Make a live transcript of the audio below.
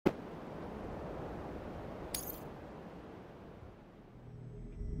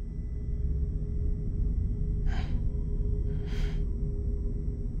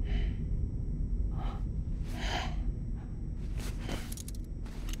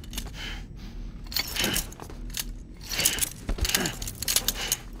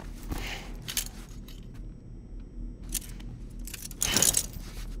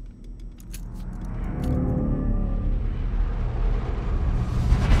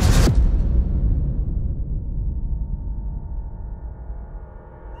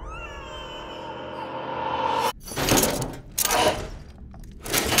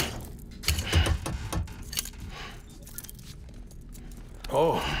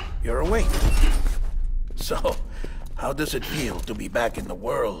you're awake. So, how does it feel to be back in the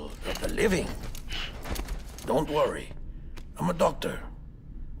world of the living? Don't worry. I'm a doctor.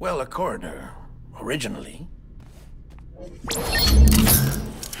 Well, a coroner, originally.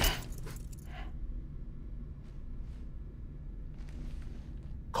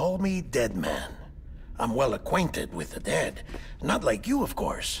 Call me Dead Man. I'm well acquainted with the dead. Not like you, of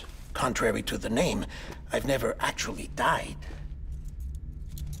course. Contrary to the name, I've never actually died.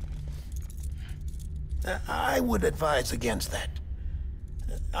 I would advise against that.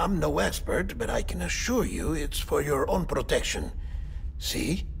 I'm no expert, but I can assure you it's for your own protection.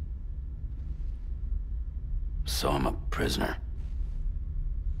 See? So I'm a prisoner.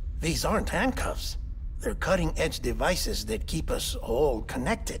 These aren't handcuffs. They're cutting-edge devices that keep us all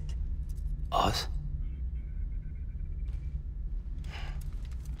connected. Us?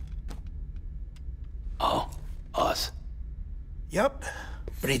 Oh, us. Yup.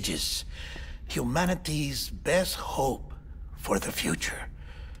 Bridges. Humanity's best hope for the future.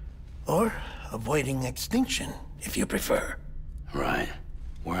 Or avoiding extinction, if you prefer. Right.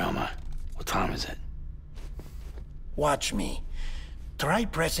 Where am I? What time is it? Watch me. Try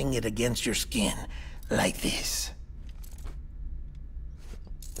pressing it against your skin, like this.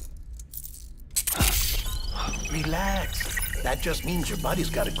 Relax. That just means your body's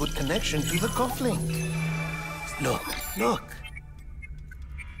got a good connection to the cufflink. Look, look.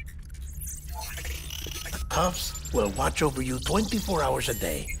 The cuffs will watch over you 24 hours a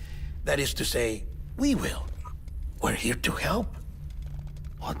day. That is to say, we will. We're here to help.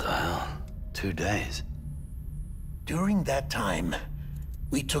 What the hell? 2 days? During that time,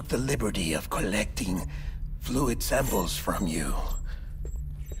 we took the liberty of collecting fluid samples from you.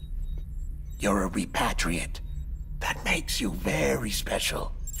 You're a repatriate. That makes you very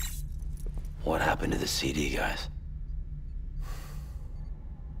special. What happened to the CD guys?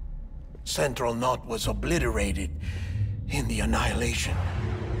 Central Knot was obliterated in the annihilation.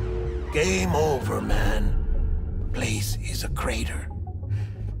 Game over, man. Place is a crater.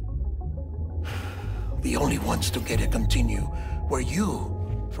 The only ones to get to continue were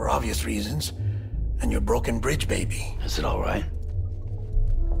you, for obvious reasons, and your broken bridge baby. Is it all right?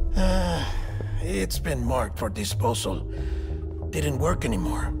 It's been marked for disposal. Didn't work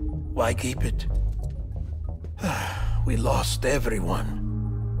anymore. Why keep it? We lost everyone.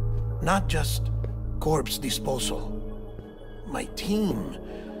 Not just corpse disposal. My team,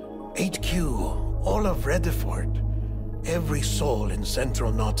 HQ, all of Redefort, every soul in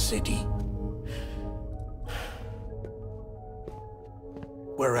Central Knot City.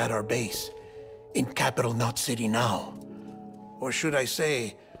 We're at our base, in Capital Knot City now. Or should I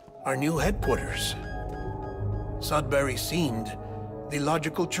say, our new headquarters. Sudbury seemed the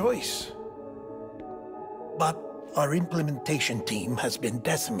logical choice. But our implementation team has been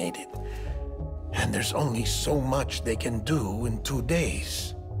decimated, and there's only so much they can do in 2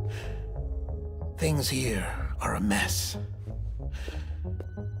 days. Things here are a mess.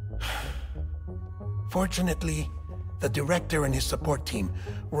 Fortunately, the director and his support team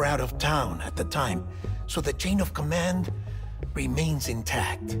were out of town at the time, so the chain of command remains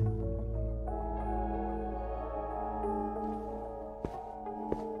intact.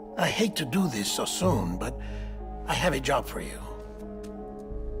 I hate to do this so soon, but I have a job for you.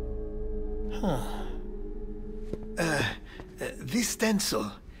 This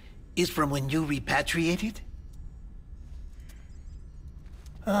stencil is from when you repatriated?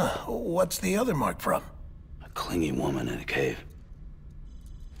 What's the other mark from? A clingy woman in a cave.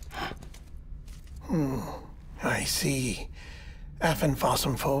 I see.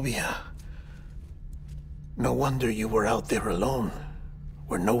 Aphenphosmphobia. No wonder you were out there alone,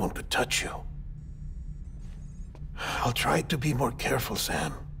 where no one could touch you. I'll try to be more careful,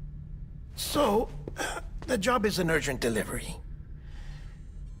 Sam. So, the job is an urgent delivery.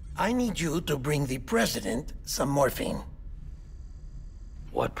 I need you to bring the president some morphine.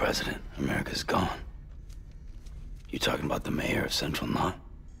 What president? America's gone. You talking about the mayor of Central Knot?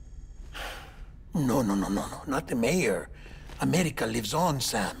 No, not the mayor. America lives on,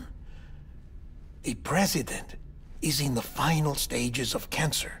 Sam. The president is in the final stages of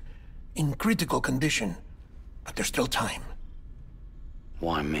cancer, in critical condition, but there's still time.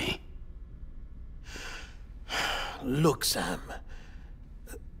 Why me? Look, Sam.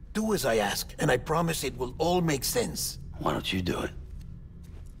 Do as I ask, and I promise it will all make sense. Why don't you do it?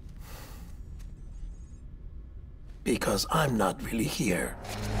 Because I'm not really here.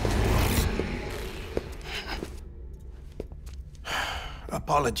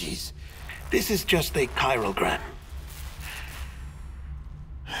 Apologies. This is just a chirogram.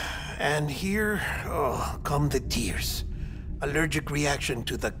 And here, come the tears. Allergic reaction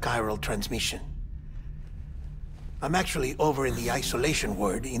to the chiral transmission. I'm actually over in the isolation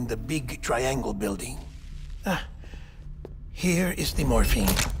ward in the big triangle building. Here is the morphine.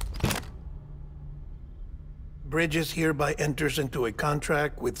 Bridges hereby enters into a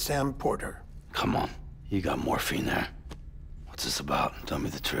contract with Sam Porter. Come on, you got morphine there. What's this about? Tell me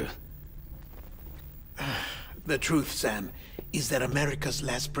the truth. The truth, Sam, is that America's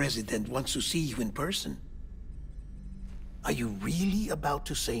last president wants to see you in person. Are you really about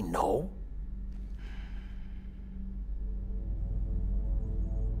to say no?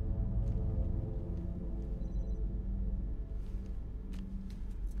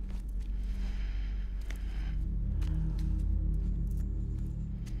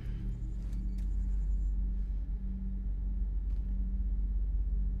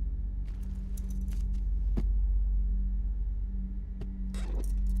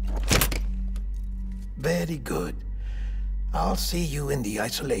 Very good. I'll see you in the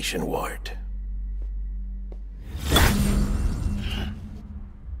isolation ward.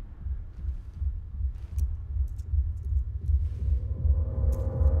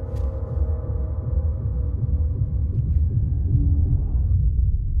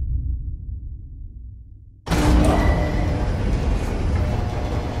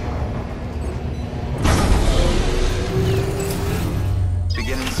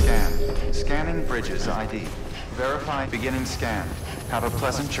 Beginning scan. Scanning Bridges ID. Verify beginning scan. Have a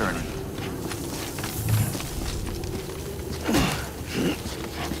pleasant journey.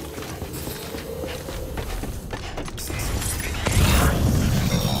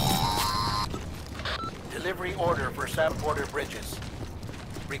 Delivery order for Sam Porter Bridges.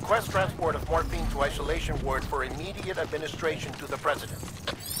 Request transport of morphine to isolation ward for immediate administration to the President.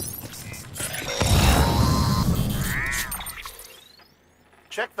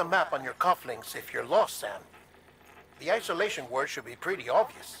 Check the map on your cufflinks if you're lost, Sam. The isolation word should be pretty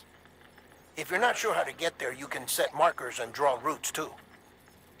obvious. If you're not sure how to get there, you can set markers and draw routes too.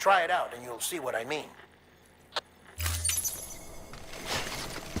 Try it out and you'll see what I mean.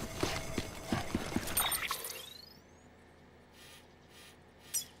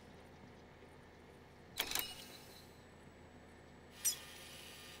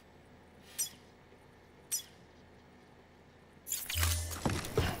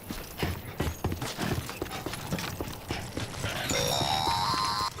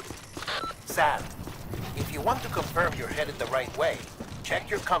 Sam, if you want to confirm you're headed the right way, check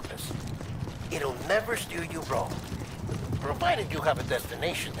your compass. It'll never steer you wrong. Provided you have a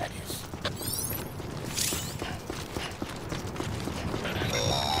destination, that is.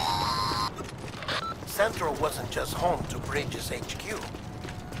 Central wasn't just home to Bridges HQ.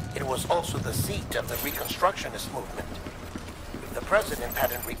 It was also the seat of the Reconstructionist movement. If the President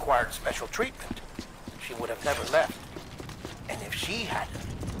hadn't required special treatment, she would have never left. And if she hadn't,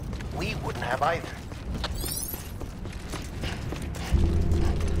 we wouldn't have either.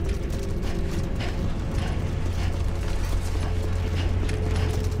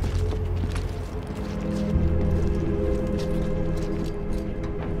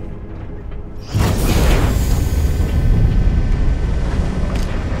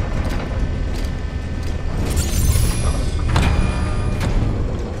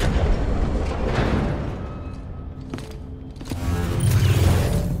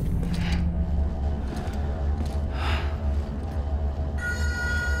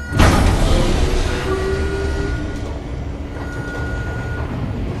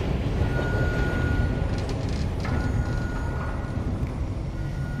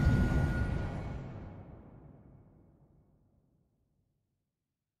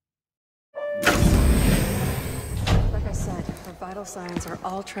 Vital signs are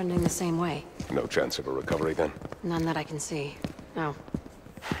all trending the same way. No chance of a recovery then? None that I can see. No.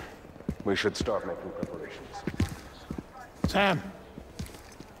 We should start making preparations. Sam.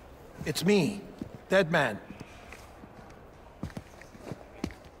 It's me, Dead Man.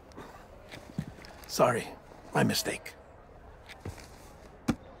 Sorry, my mistake.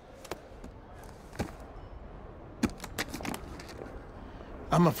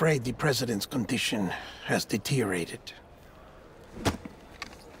 I'm afraid the President's condition has deteriorated.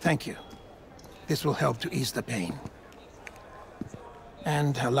 Thank you. This will help to ease the pain.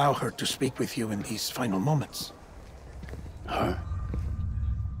 And allow her to speak with you in these final moments. Her?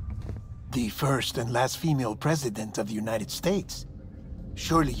 The first and last female president of the United States.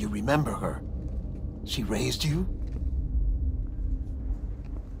 Surely you remember her. She raised you?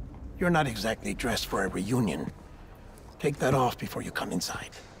 You're not exactly dressed for a reunion. Take that off before you come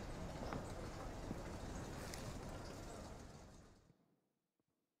inside.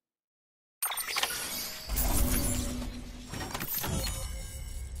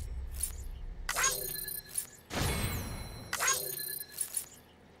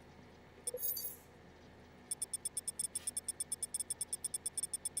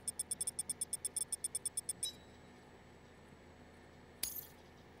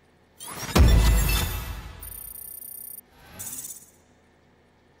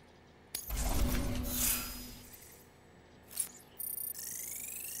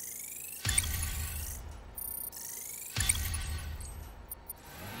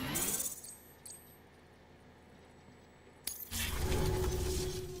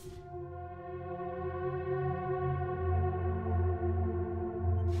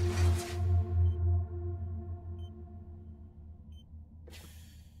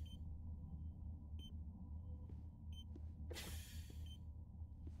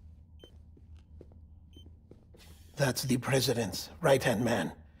 That's the President's right-hand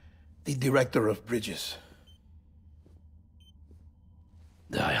man, the Director of Bridges.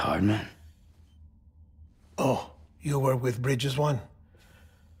 Die Hard man? Oh, you were with Bridges 1?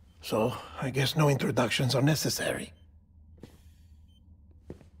 So, I guess no introductions are necessary.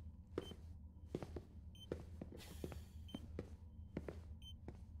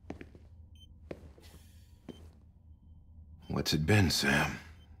 What's it been, Sam?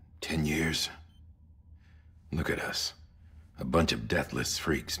 10 years? Look at us. A bunch of deathless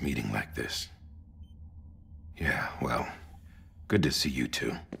freaks meeting like this. Yeah, well, good to see you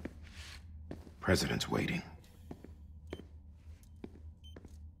two. President's waiting.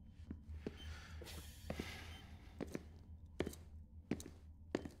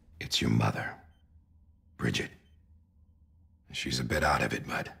 It's your mother, Bridget. She's a bit out of it,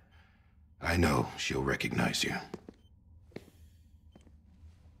 but I know she'll recognize you.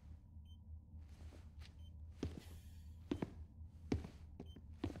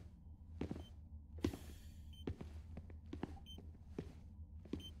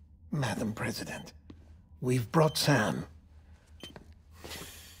 Madam President, we've brought Sam.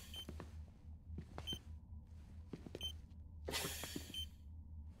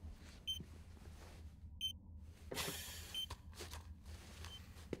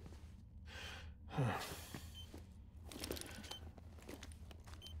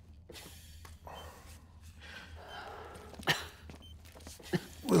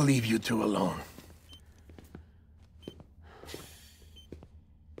 We'll leave you two alone.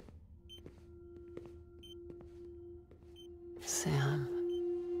 Sam,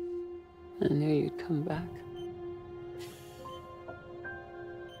 I knew you'd come back.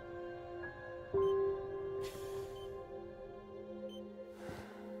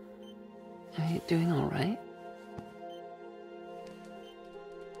 Are you doing all right?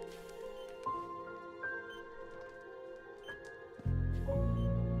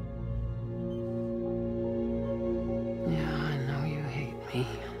 Yeah, I know you hate me.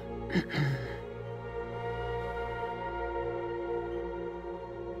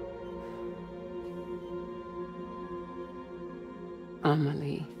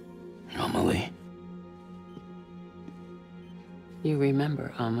 Amelie. Amelie? You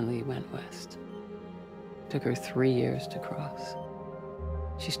remember Amelie went west. Took her 3 years to cross.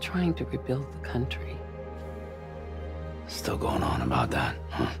 She's trying to rebuild the country. Still going on about that,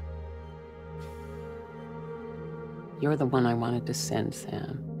 huh? You're the one I wanted to send,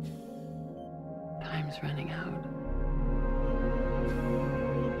 Sam. Time's running out.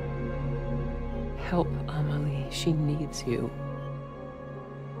 Help Amelie. She needs you.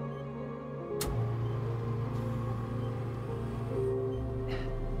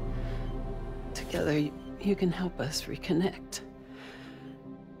 Together, you can help us reconnect.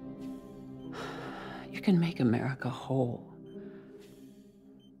 You can make America whole.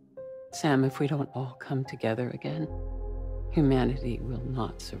 Sam, if we don't all come together again, humanity will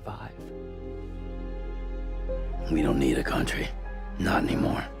not survive. We don't need a country. Not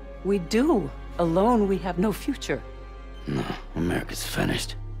anymore. We do. Alone, we have no future. No, America's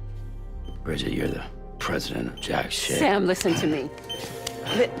finished. Bridget, you're the president of jack shit. Sam, listen to me.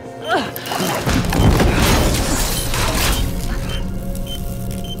 Please.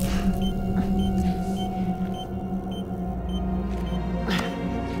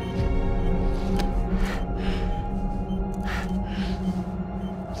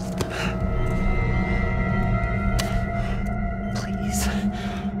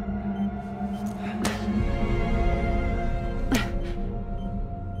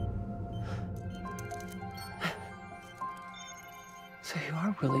 So you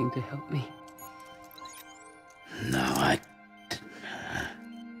are willing to help me? No, I...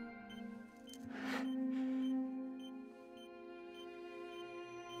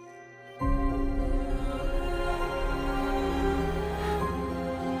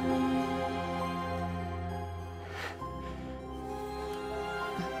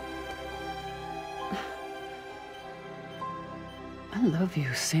 I love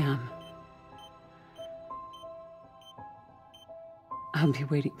you, Sam. I'll be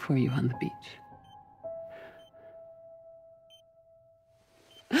waiting for you on the beach.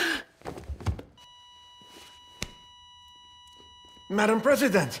 Madam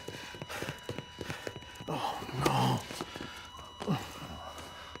President! Oh, no.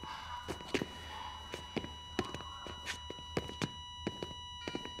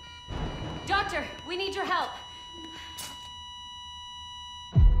 Doctor, we need your help.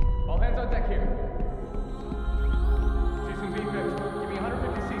 All hands on deck here. She's in V-50. Give me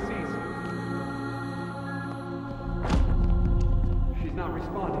 150 cc's. She's not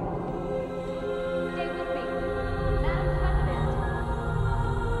responding. Stay with me.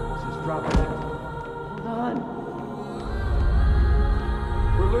 dropping. Hold on.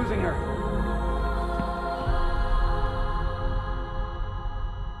 We're losing her.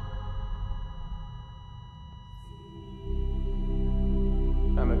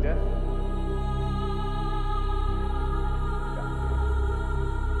 I'm a death.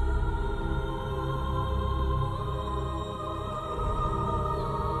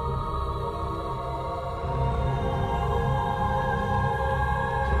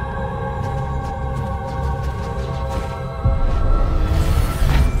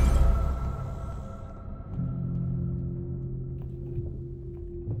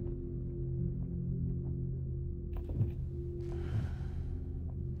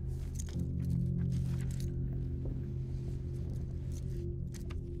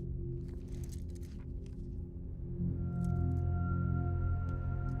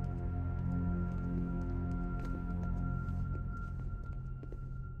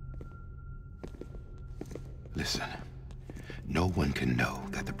 Listen, no one can know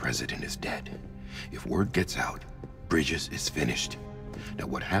that the president is dead. If word gets out, Bridges is finished. Now,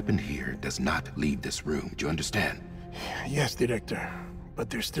 what happened here does not leave this room. Do you understand? Yes, Director.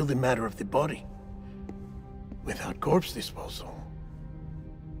 But there's still the matter of the body. Without corpse disposal.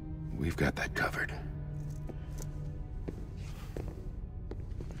 We've got that covered.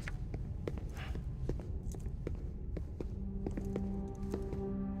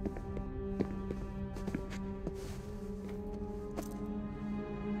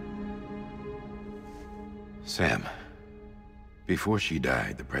 Sam, before she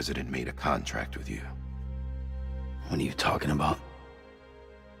died, the president made a contract with you. What are you talking about?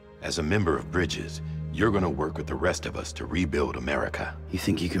 As a member of Bridges, you're gonna work with the rest of us to rebuild America. You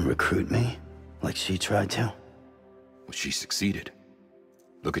think you can recruit me? Like she tried to? Well, she succeeded.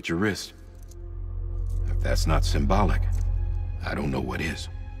 Look at your wrist. If that's not symbolic, I don't know what is.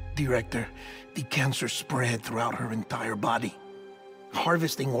 Director, the cancer spread throughout her entire body.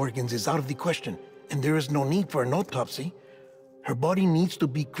 Harvesting organs is out of the question, and there is no need for an autopsy. Her body needs to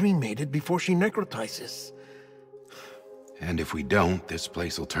be cremated before she necrotizes. And if we don't, this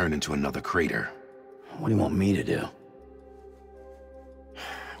place will turn into another crater. What do you want me to do?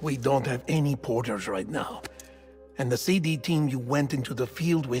 We don't have any porters right now. And the CD team you went into the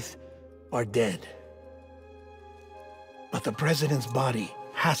field with are dead. But the president's body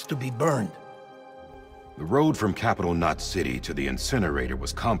has to be burned. The road from Capital Knot City to the incinerator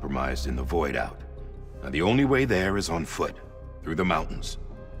was compromised in the void out. Now, the only way there is on foot, through the mountains.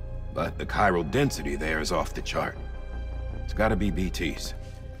 But the chiral density there is off the chart. It's gotta be BTs.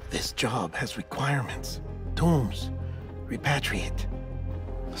 This job has requirements. Tombs. Repatriate.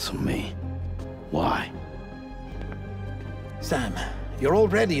 So me? Why? Sam, you're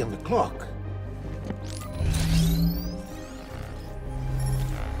already on the clock.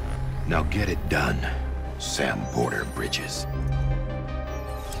 Now get it done, Sam Porter Bridges.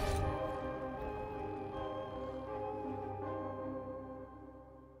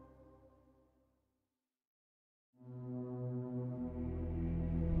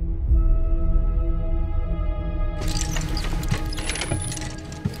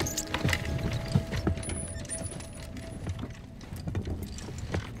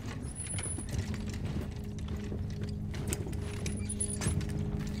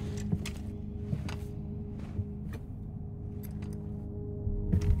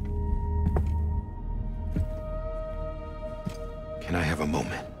 Can I have a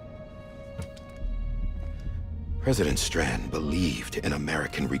moment? President Strand believed in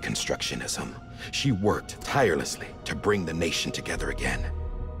American Reconstructionism. She worked tirelessly to bring the nation together again.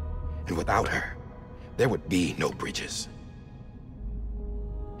 And without her, there would be no Bridges.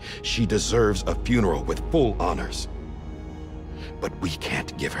 She deserves a funeral with full honors. But we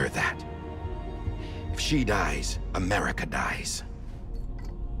can't give her that. If she dies, America dies.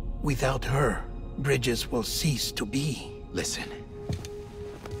 Without her, Bridges will cease to be. Listen.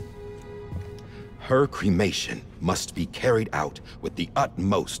 Her cremation must be carried out with the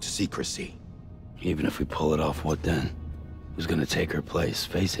utmost secrecy. Even if we pull it off, what then? Who's gonna take her place?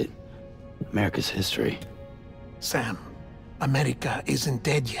 Face it, America's history. Sam, America isn't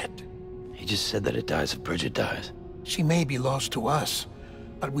dead yet. He just said that it dies if Bridget dies. She may be lost to us,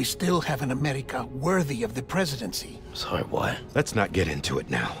 but we still have an America worthy of the presidency. Sorry, what? Let's not get into it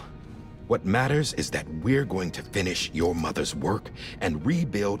now. What matters is that we're going to finish your mother's work and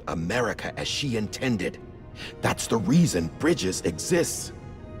rebuild America as she intended. That's the reason Bridges exists.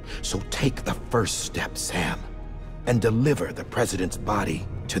 So take the first step, Sam, and deliver the president's body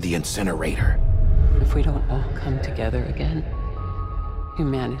to the incinerator. If we don't all come together again,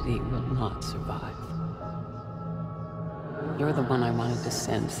 humanity will not survive. You're the one I wanted to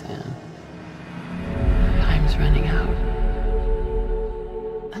send, Sam. Time's running out.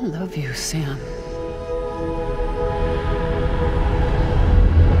 I love you, Sam.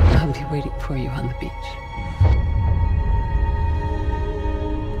 I'll be waiting for you on the beach.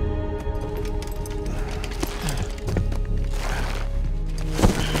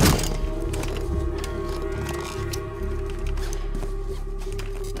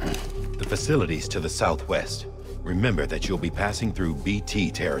 The facility's to the southwest. Remember that you'll be passing through BT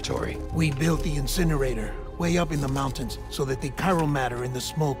territory. We built the incinerator way up in the mountains so that the chiral matter in the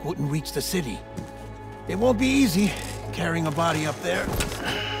smoke wouldn't reach the city. It won't be easy carrying a body up there.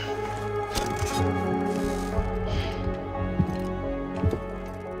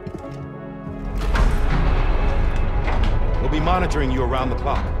 We'll be monitoring you around the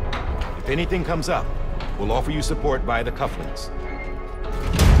clock. If anything comes up, we'll offer you support via the cufflinks.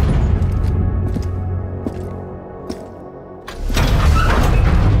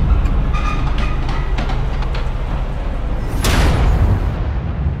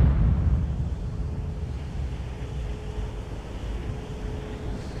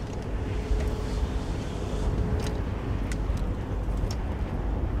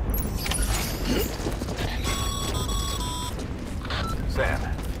 Sam,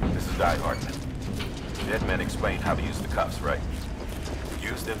 this is Di Hartman. Dead men explained how to use the cuffs, right?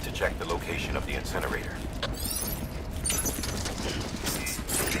 Use them to check the location of the incinerator.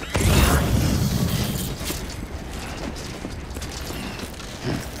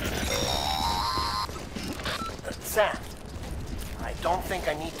 Sam, I don't think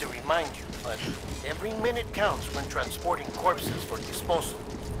I need to remind you, but every minute counts when transporting corpses for disposal.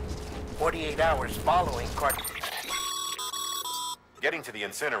 48 hours following Getting to the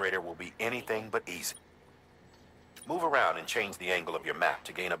incinerator will be anything but easy. Move around and change the angle of your map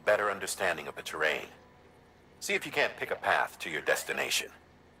to gain a better understanding of the terrain. See if you can't pick a path to your destination.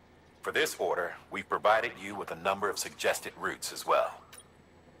 For this order, we've provided you with a number of suggested routes as well.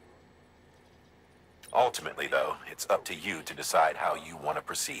 Ultimately, though, it's up to you to decide how you want to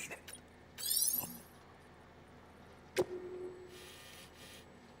proceed.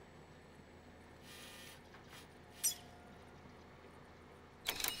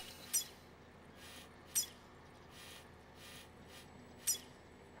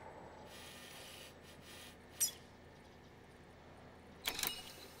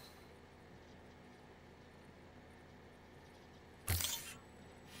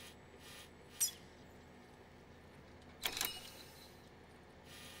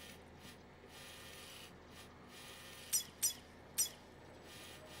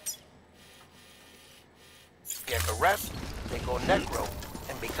 get the rest, they go necro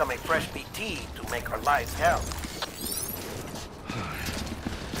and become a fresh BT to make our lives hell.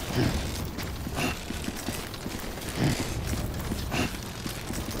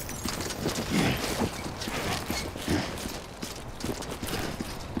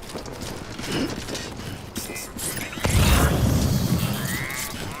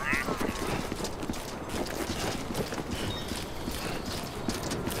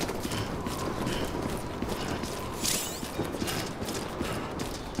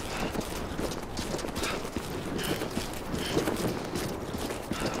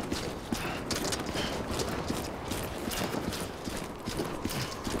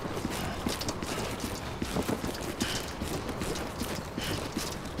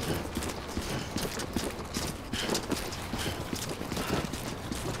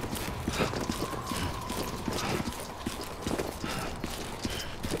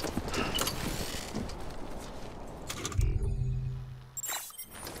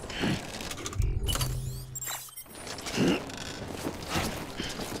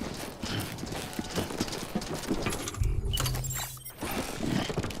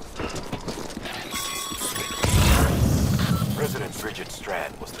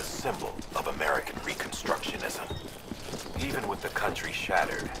 Strand was the symbol of American Reconstructionism. Even with the country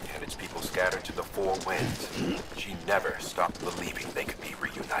shattered and its people scattered to the four winds, she never stopped believing they could be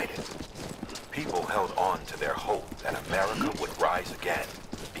reunited. People held on to their hope that America would rise again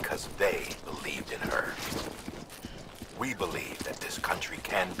because they believed in her. We believe that this country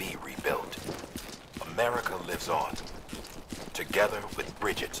can be rebuilt. America lives on, together with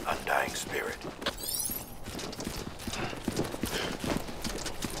Bridget's undying spirit.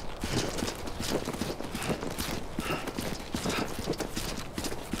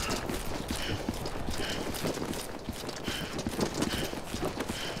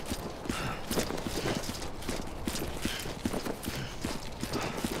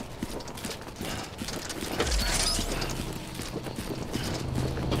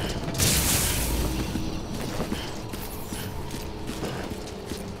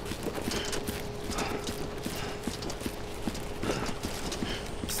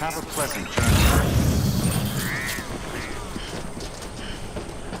 Have a pleasant journey.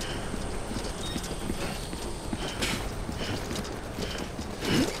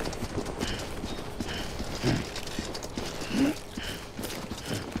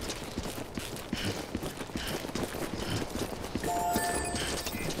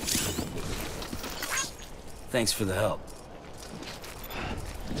 Thanks for the help.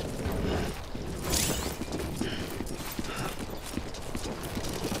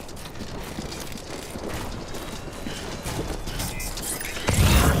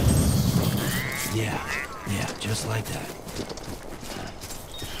 Yeah, just like that.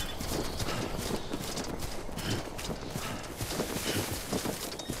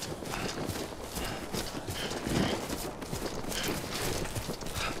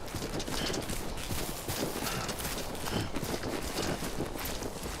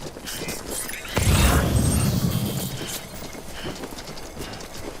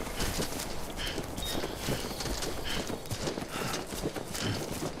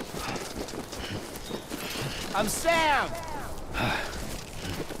 I'm Sam!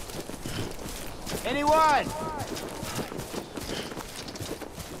 Anyone?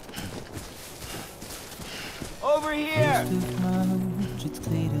 Over here! It's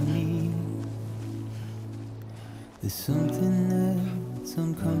clear to me there's something that's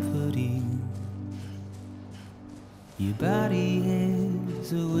uncomforting. Your body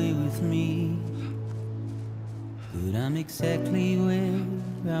is away with me, but I'm exactly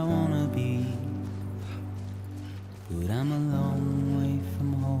where I wanna be. But I'm a long way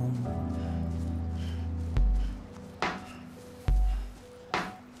from home.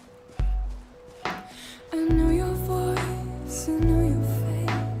 I know your voice, I know your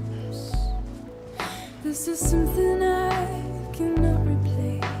face. This is something I cannot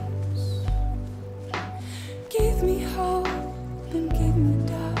replace. Gave me hope and gave me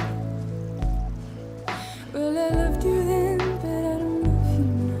doubt. Well, I loved you then, but I don't love you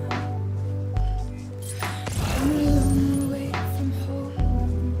now. I'm a long way from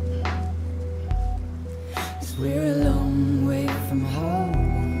home. 'Cause we're a long way from home.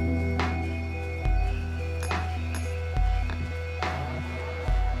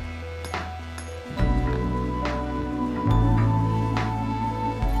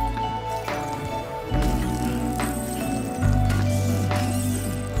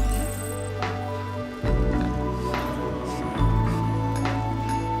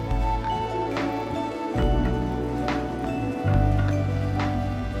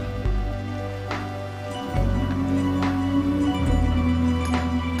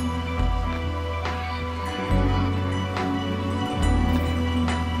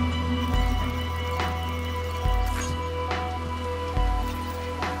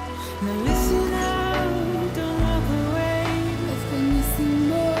 Now listen out, don't walk away. I've got nothing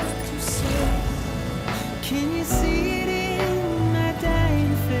more to say. Can you see it in my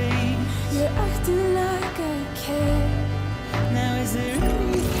dying face? You're acting like I care. Now is there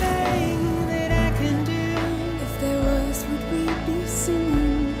anything that I can do? If there was, would we be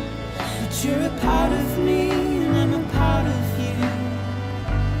singing? But you're a part of me and I'm a part of you.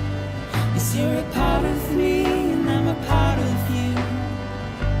 Yes, you're a part of me and I'm a part of you.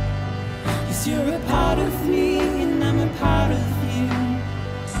 Yes, you're a part of me and I'm a part of you.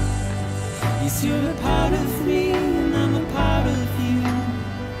 Yes, you're a part of me and I'm a part of you.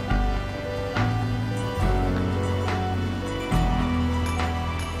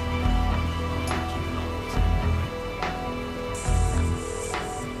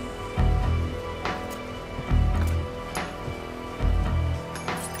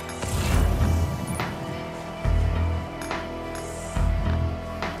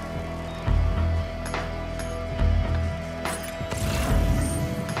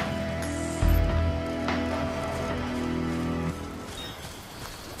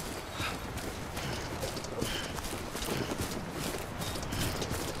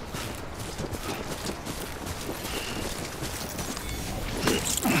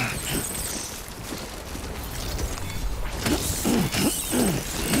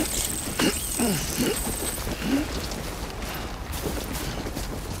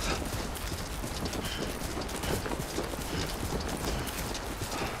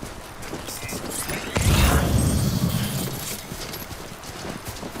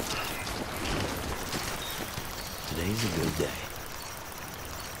 Today's a good day.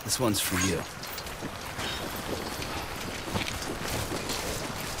 This one's for you.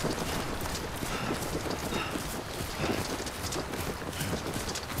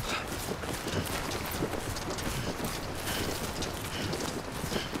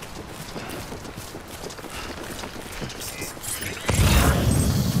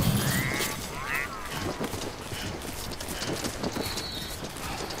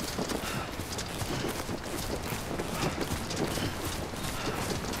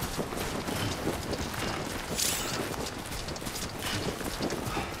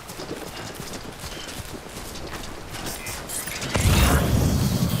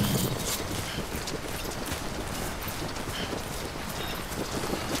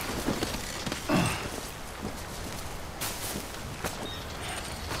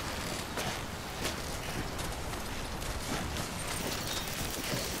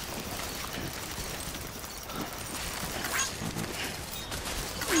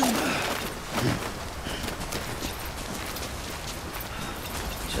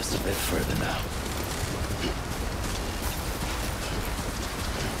 Just a bit further now.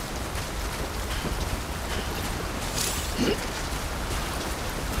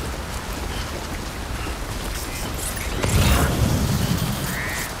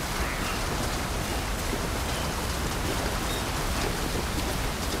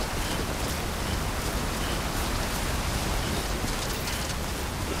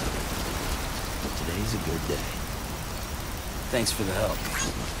 Today's a good day. Thanks for the help.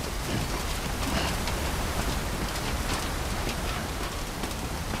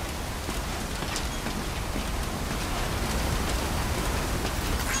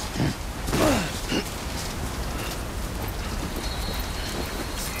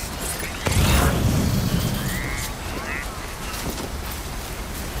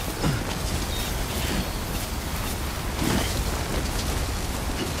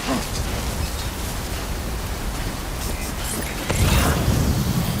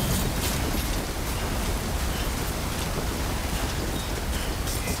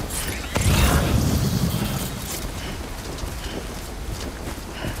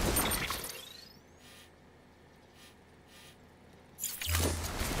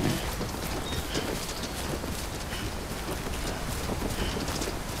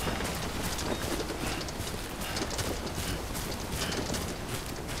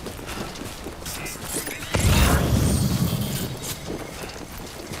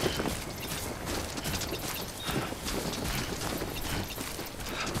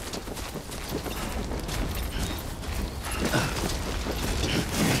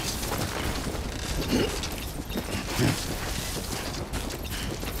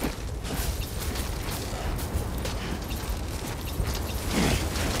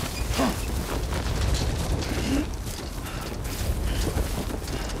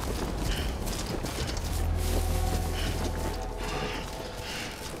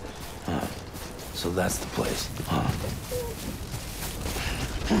 So that's the place, huh?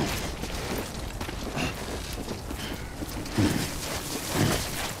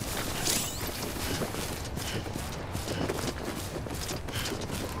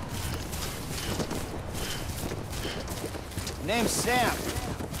 Name's Sam.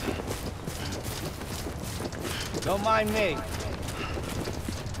 Don't mind me.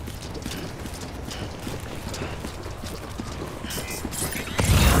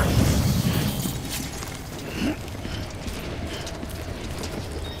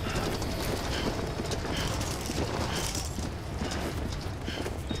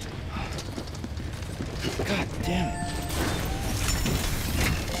 God damn it.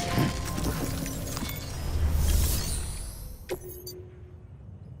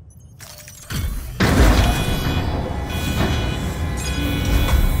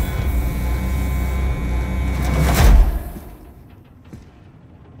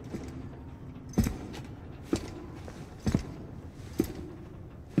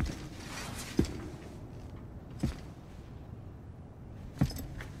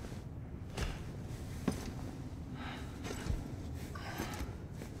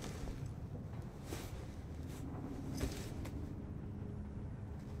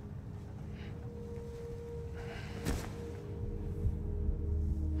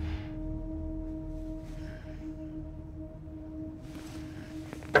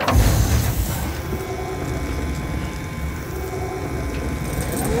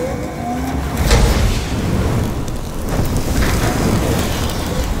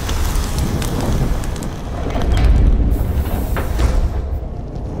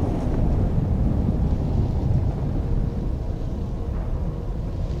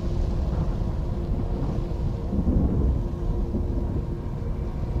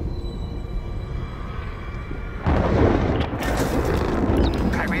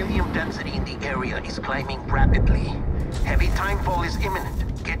 Is climbing rapidly. Heavy timefall is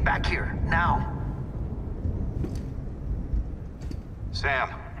imminent. Get back here, now. Sam,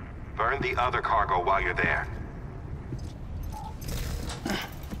 burn the other cargo while you're there.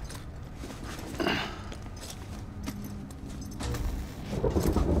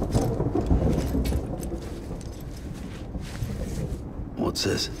 What's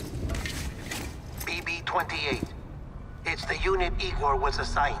this? BB-28. It's the unit Igor was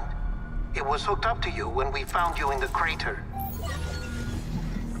assigned. It was hooked up to you when we found you in the crater.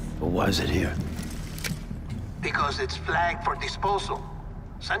 But why is it here? Because it's flagged for disposal.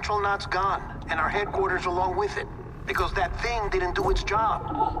 Central Knot's gone, and our headquarters along with it. Because that thing didn't do its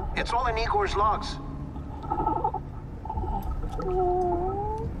job. It's all in Igor's logs.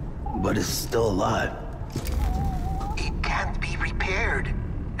 But it's still alive. It can't be repaired,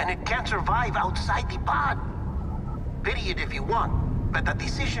 and it can't survive outside the pod. Pity it if you want. but a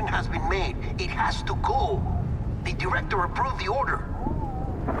decision has been made. It has to go. The director approved the order.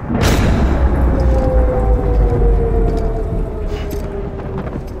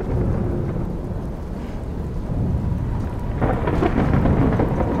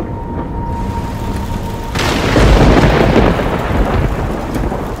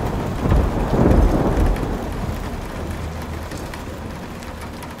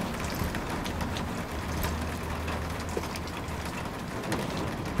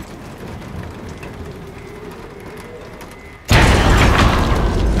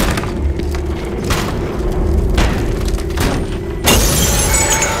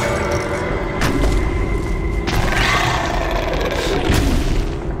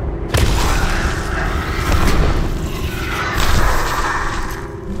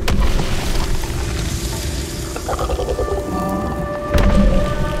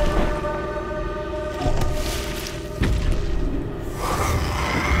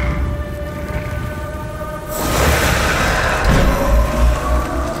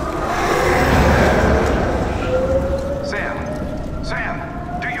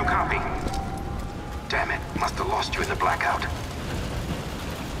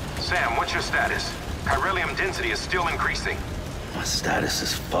 Sam, what's your status? Chiralium density is still increasing. My status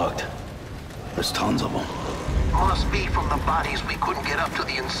is fucked. There's tons of them. Must be from the bodies we couldn't get up to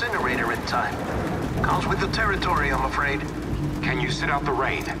the incinerator in time. Comes with the territory, I'm afraid. Can you sit out the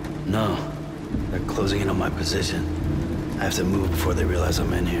rain? No. They're closing in on my position. I have to move before they realize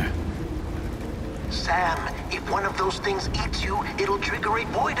I'm in here. Sam, if one of those things eats you, it'll trigger a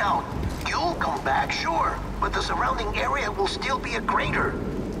void out. You'll come back, sure, but the surrounding area will still be a crater.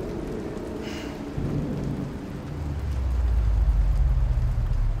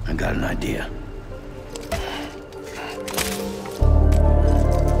 I got an idea.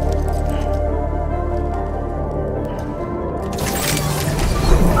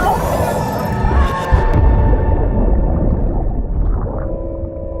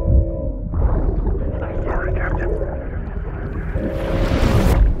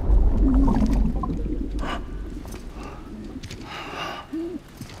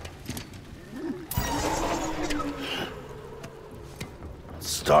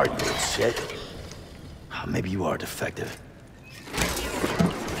 Start, you shit. Maybe you are defective.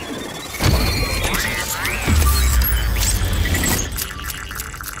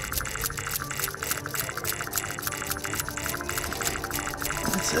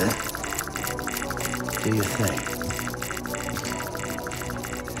 That's it. Do your thing.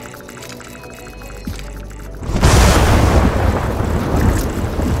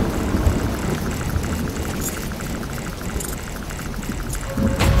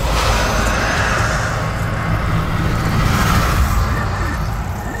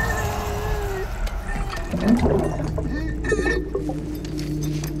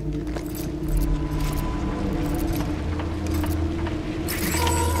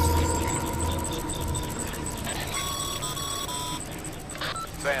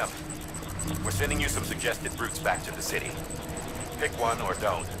 Sam, we're sending you some suggested routes back to the city. Pick one or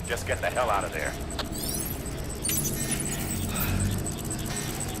don't. Just get the hell out of there.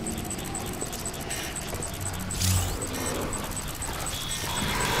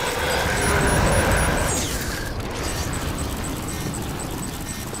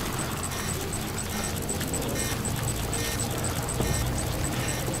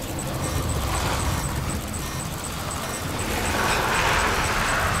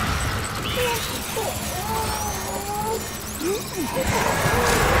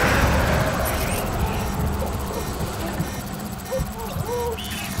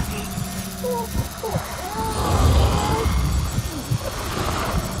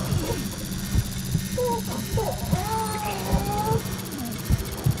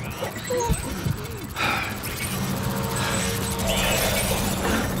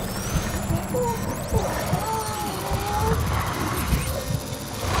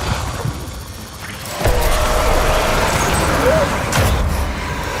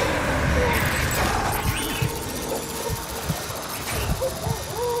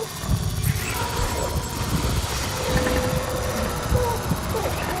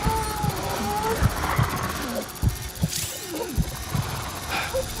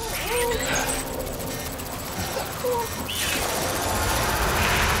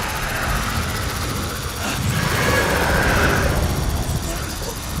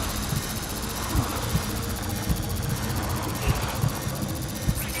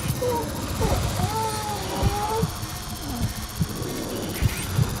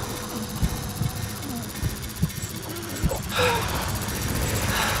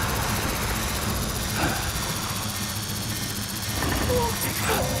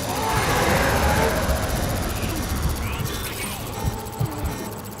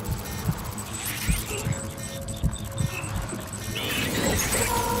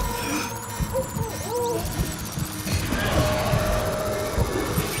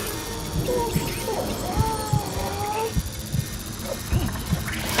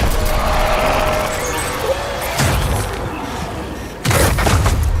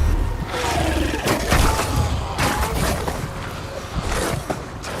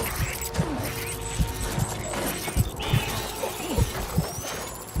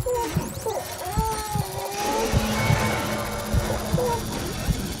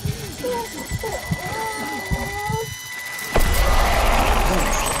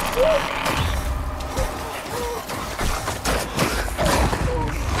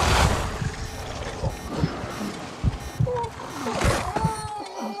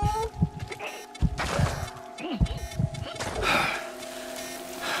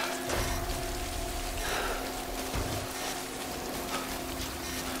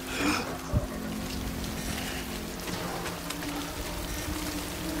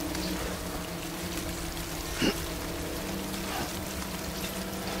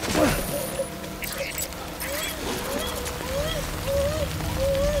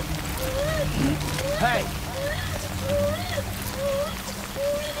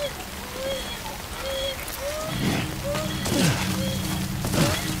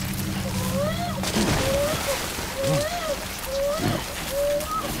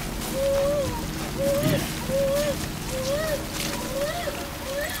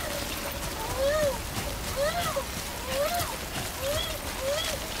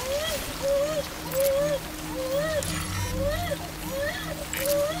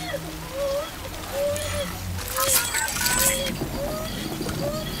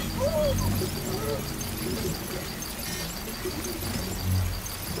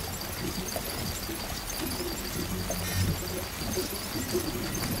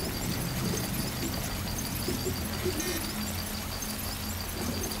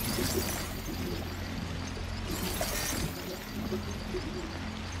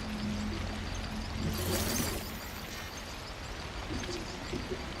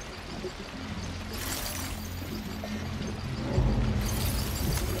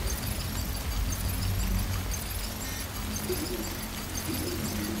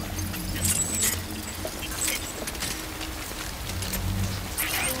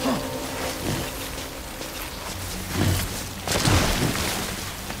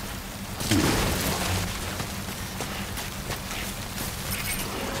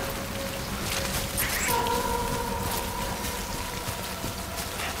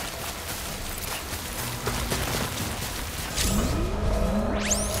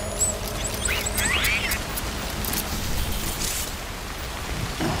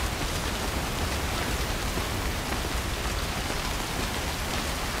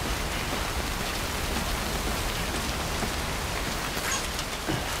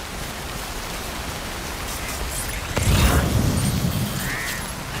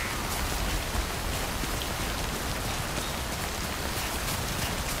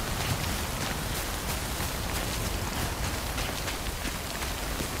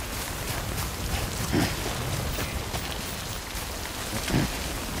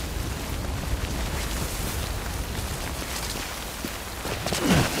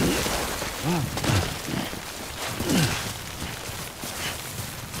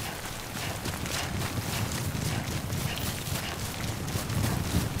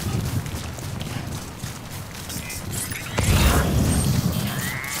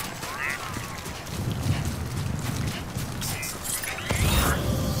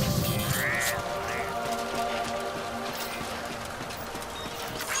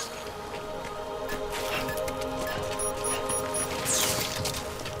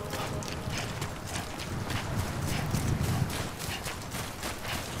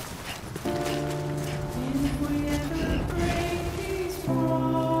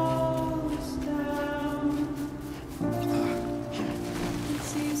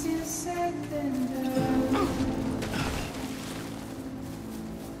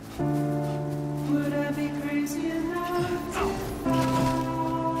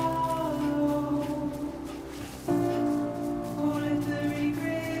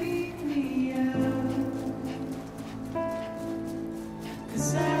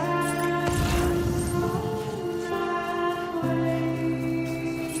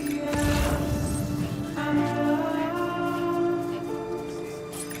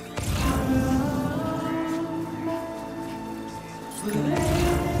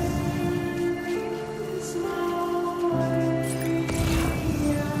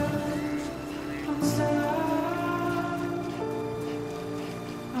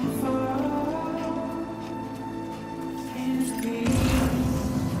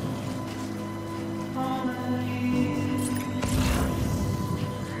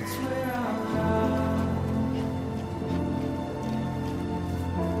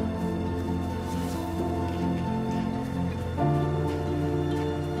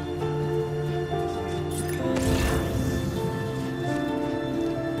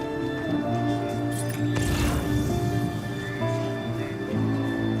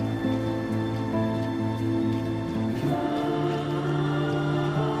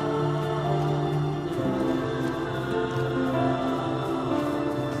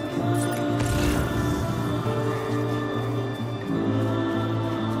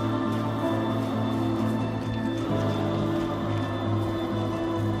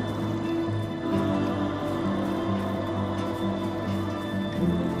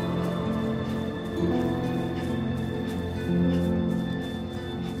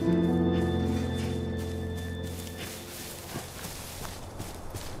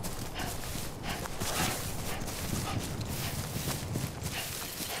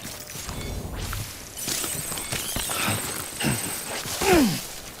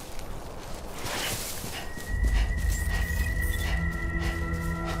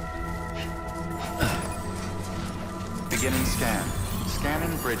 Beginning scan.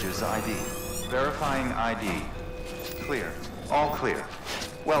 Scanning Bridges ID. Verifying ID. Clear. All clear.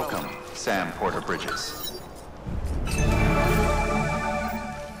 Welcome, Sam Porter Bridges.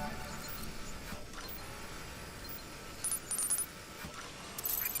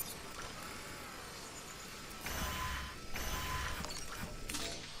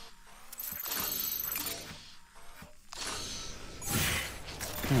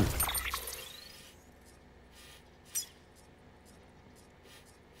 think?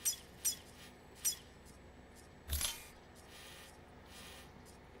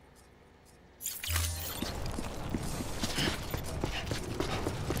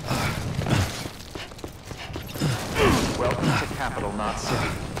 Welcome to Capital, not City.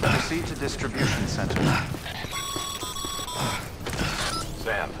 Proceed to Distribution Center.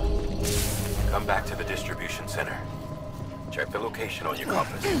 Sam, come back to the distribution center. Check the location on your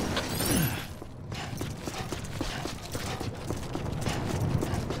compass.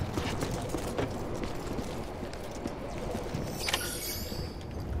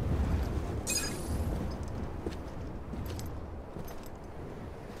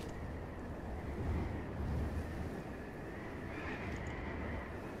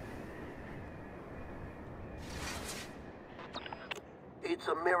 It's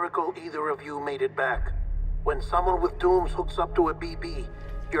a miracle either of you made it back. When someone with dooms hooks up to a BB,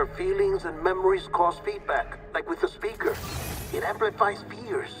 your feelings and memories cause feedback, like with a speaker. It amplifies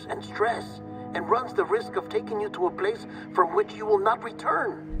fears and stress, and runs the risk of taking you to a place from which you will not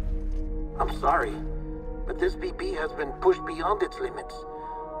return. I'm sorry, but this BB has been pushed beyond its limits.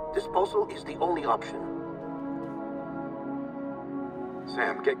 Disposal is the only option.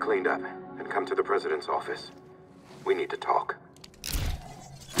 Sam, get cleaned up and come to the President's office. We need to talk.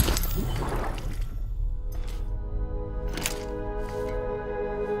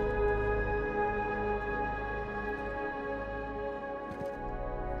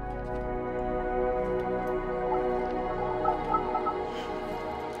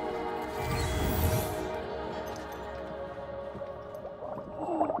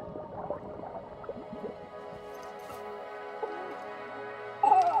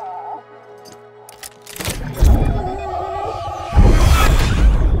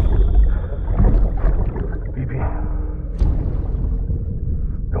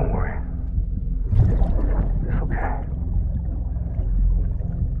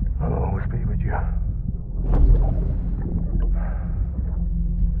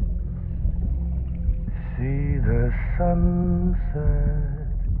 Sunset,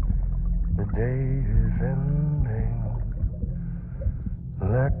 the day is ending.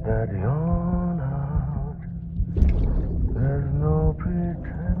 Let that yawn out. There's no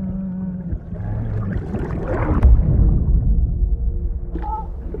pretending.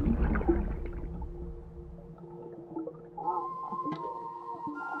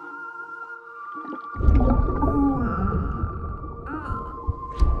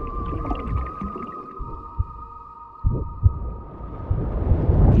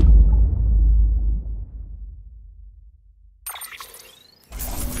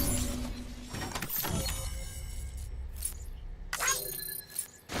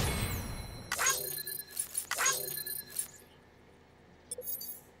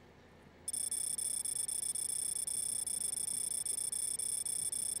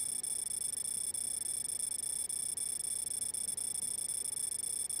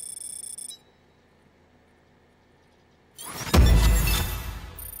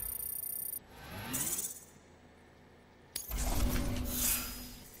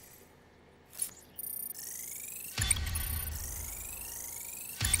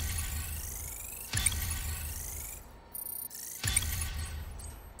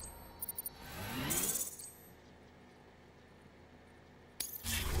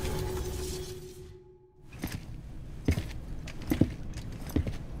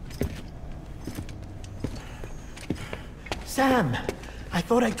 Sam, I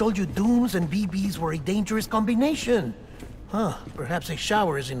thought I told you dooms and BBs were a dangerous combination. Huh, perhaps a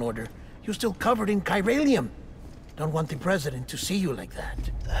shower is in order. You're still covered in chiralium. Don't want the President to see you like that.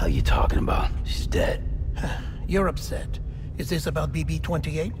 The hell you talking about? She's dead. You're upset. Is this about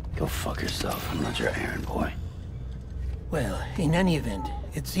BB-28? Go fuck yourself. I'm not your errand boy. Well, in any event,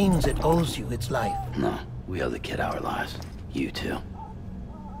 it seems it owes you its life. No, we owe the kid our lives. You too.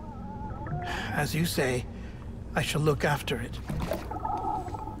 As you say, I shall look after it.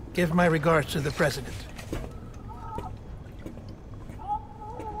 Give my regards to the President.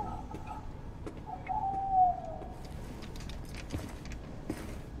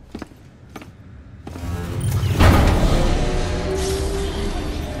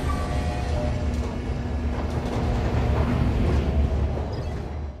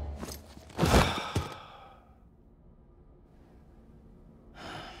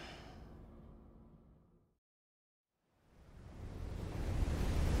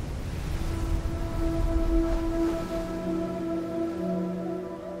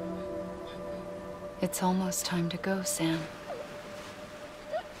 It's almost time to go, Sam.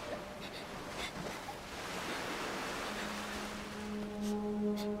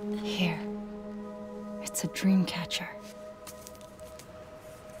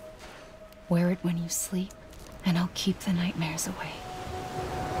 Wear it when you sleep, and I'll keep the nightmares away.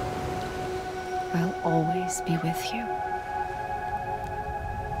 I'll always be with you.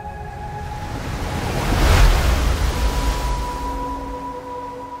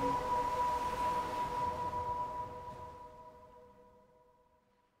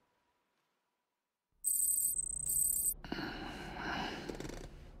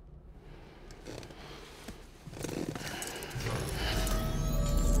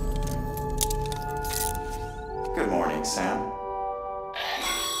 Good morning, Sam.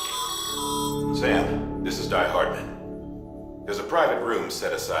 Sam, this is Di Hardman. There's a private room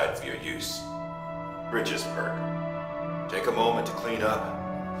set aside for your use. Bridges perk. Take a moment to clean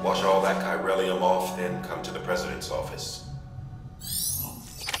up, wash all that chiralium off, then come to the president's office.